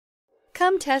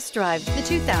Come test drive the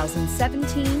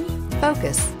 2017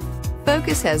 Focus.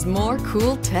 Focus has more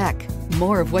cool tech,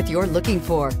 more of what you're looking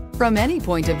for from any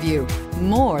point of view,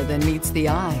 more than meets the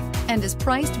eye, and is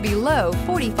priced below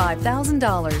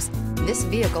 $45,000. This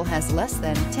vehicle has less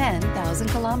than 10,000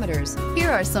 kilometers.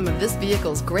 Here are some of this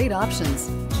vehicle's great options: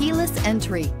 keyless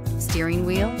entry, steering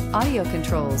wheel audio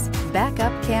controls,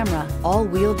 backup camera,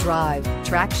 all-wheel drive,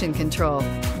 traction control,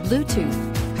 Bluetooth,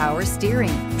 power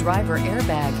steering, driver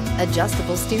airbag,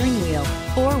 adjustable steering wheel,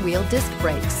 four-wheel disc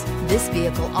brakes. This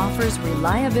vehicle offers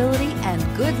reliability and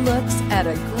good looks at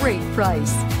a great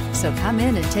price. So come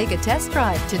in and take a test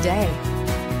drive today.